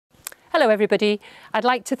Hello everybody, I'd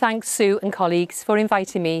like to thank Sue and colleagues for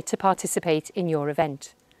inviting me to participate in your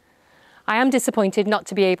event. I am disappointed not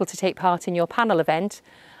to be able to take part in your panel event,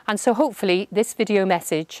 and so hopefully this video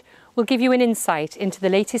message will give you an insight into the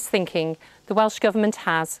latest thinking the Welsh Government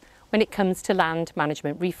has when it comes to land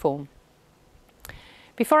management reform.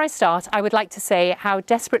 Before I start, I would like to say how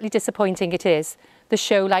desperately disappointing it is the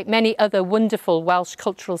show, like many other wonderful Welsh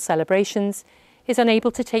cultural celebrations, is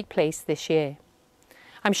unable to take place this year.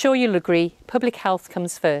 I'm sure you'll agree public health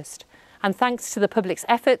comes first, and thanks to the public's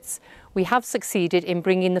efforts, we have succeeded in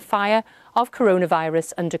bringing the fire of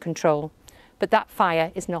coronavirus under control, but that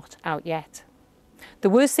fire is not out yet. The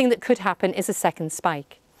worst thing that could happen is a second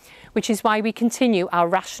spike, which is why we continue our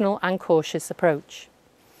rational and cautious approach.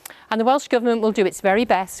 And the Welsh Government will do its very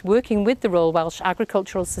best, working with the Royal Welsh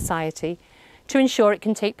Agricultural Society, to ensure it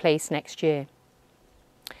can take place next year.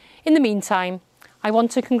 In the meantime, I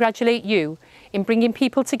want to congratulate you in bringing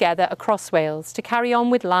people together across Wales to carry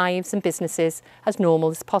on with lives and businesses as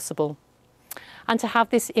normal as possible, and to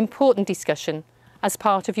have this important discussion as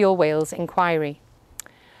part of your Wales inquiry.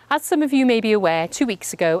 As some of you may be aware, 2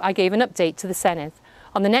 weeks ago I gave an update to the Senedd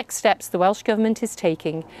on the next steps the Welsh Government is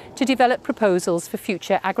taking to develop proposals for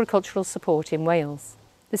future agricultural support in Wales.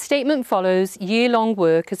 The statement follows year-long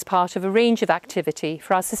work as part of a range of activity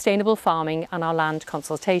for our sustainable farming and our land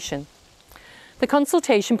consultation. The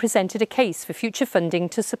consultation presented a case for future funding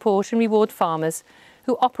to support and reward farmers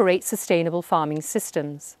who operate sustainable farming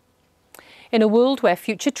systems. In a world where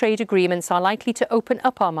future trade agreements are likely to open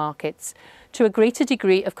up our markets to a greater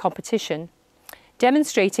degree of competition,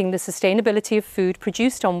 demonstrating the sustainability of food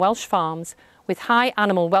produced on Welsh farms with high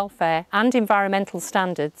animal welfare and environmental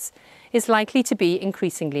standards is likely to be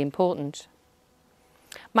increasingly important.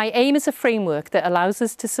 My aim is a framework that allows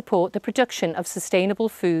us to support the production of sustainable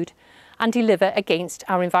food and deliver against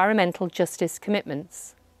our environmental justice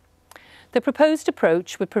commitments. The proposed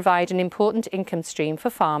approach would provide an important income stream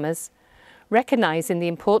for farmers, recognising the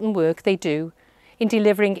important work they do in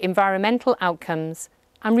delivering environmental outcomes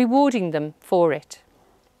and rewarding them for it.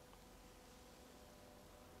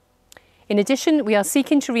 In addition, we are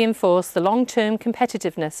seeking to reinforce the long-term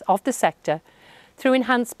competitiveness of the sector through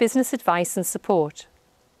enhanced business advice and support.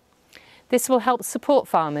 This will help support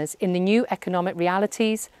farmers in the new economic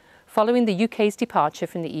realities following the UK's departure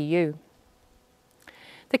from the EU.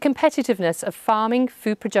 The competitiveness of farming,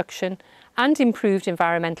 food production and improved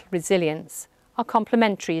environmental resilience are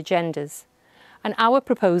complementary agendas, and our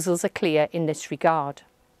proposals are clear in this regard.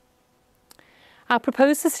 Our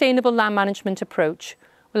proposed sustainable land management approach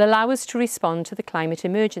will allow us to respond to the climate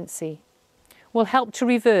emergency, will help to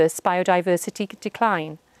reverse biodiversity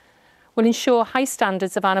decline, will ensure high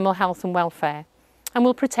standards of animal health and welfare, and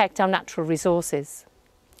will protect our natural resources.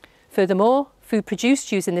 Furthermore, food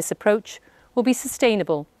produced using this approach will be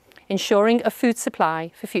sustainable, ensuring a food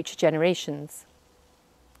supply for future generations.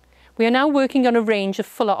 We are now working on a range of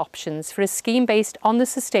fuller options for a scheme based on the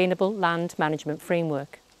Sustainable Land Management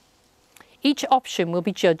Framework. Each option will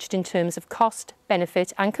be judged in terms of cost,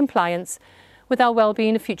 benefit and compliance with our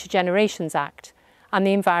Wellbeing of Future Generations Act and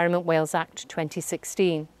the Environment Wales Act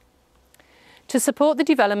 2016. To support the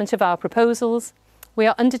development of our proposals, we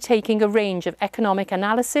are undertaking a range of economic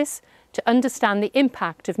analysis to understand the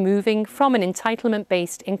impact of moving from an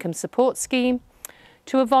entitlement-based income support scheme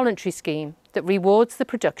to a voluntary scheme that rewards the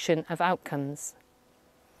production of outcomes.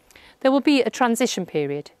 There will be a transition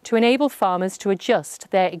period to enable farmers to adjust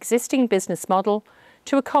their existing business model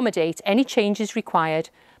to accommodate any changes required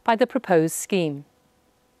by the proposed scheme.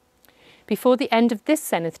 Before the end of this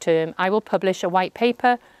Senedd term, I will publish a white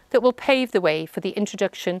paper that will pave the way for the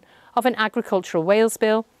introduction of an Agricultural Wales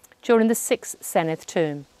Bill during the 6th Senedd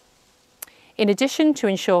term. In addition, to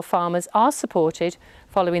ensure farmers are supported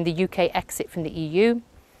following the UK exit from the EU,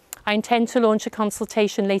 I intend to launch a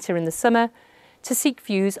consultation later in the summer to seek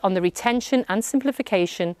views on the retention and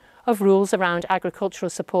simplification of rules around agricultural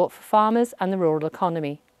support for farmers and the rural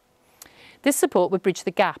economy. This support would bridge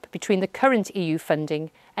the gap between the current EU funding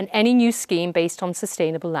and any new scheme based on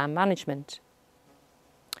sustainable land management.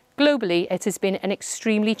 Globally, it has been an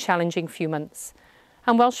extremely challenging few months,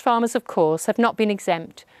 and Welsh farmers, of course, have not been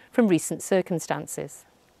exempt from recent circumstances.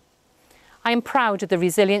 I am proud of the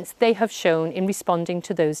resilience they have shown in responding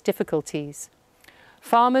to those difficulties.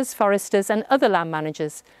 Farmers, foresters and other land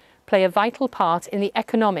managers play a vital part in the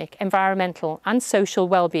economic, environmental and social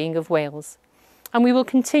well-being of Wales, and we will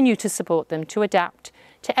continue to support them to adapt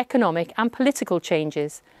to economic and political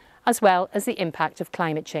changes, as well as the impact of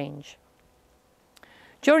climate change.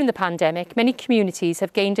 During the pandemic, many communities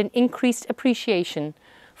have gained an increased appreciation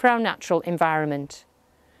for our natural environment.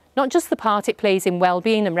 Not just the part it plays in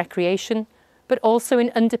well-being and recreation, but also in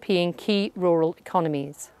underpinning key rural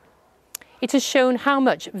economies. It has shown how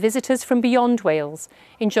much visitors from beyond Wales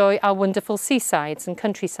enjoy our wonderful seasides and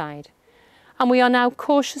countryside, and we are now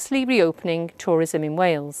cautiously reopening tourism in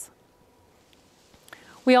Wales.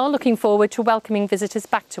 We are looking forward to welcoming visitors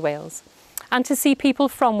back to Wales and to see people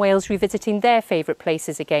from Wales revisiting their favourite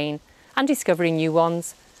places again and discovering new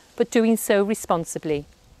ones, but doing so responsibly.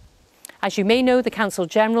 As you may know, the Council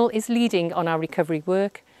General is leading on our recovery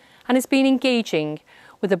work and has been engaging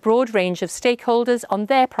with a broad range of stakeholders on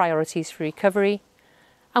their priorities for recovery,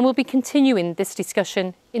 and will be continuing this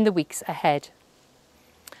discussion in the weeks ahead.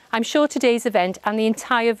 I'm sure today's event and the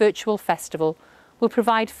entire virtual festival will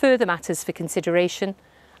provide further matters for consideration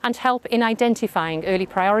and help in identifying early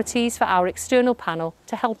priorities for our external panel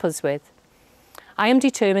to help us with. I am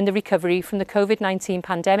determined the recovery from the COVID-19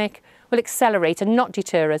 pandemic will accelerate and not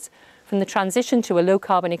deter us from the transition to a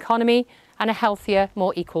low-carbon economy and a healthier,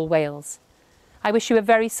 more equal Wales. I wish you a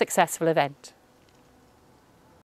very successful event.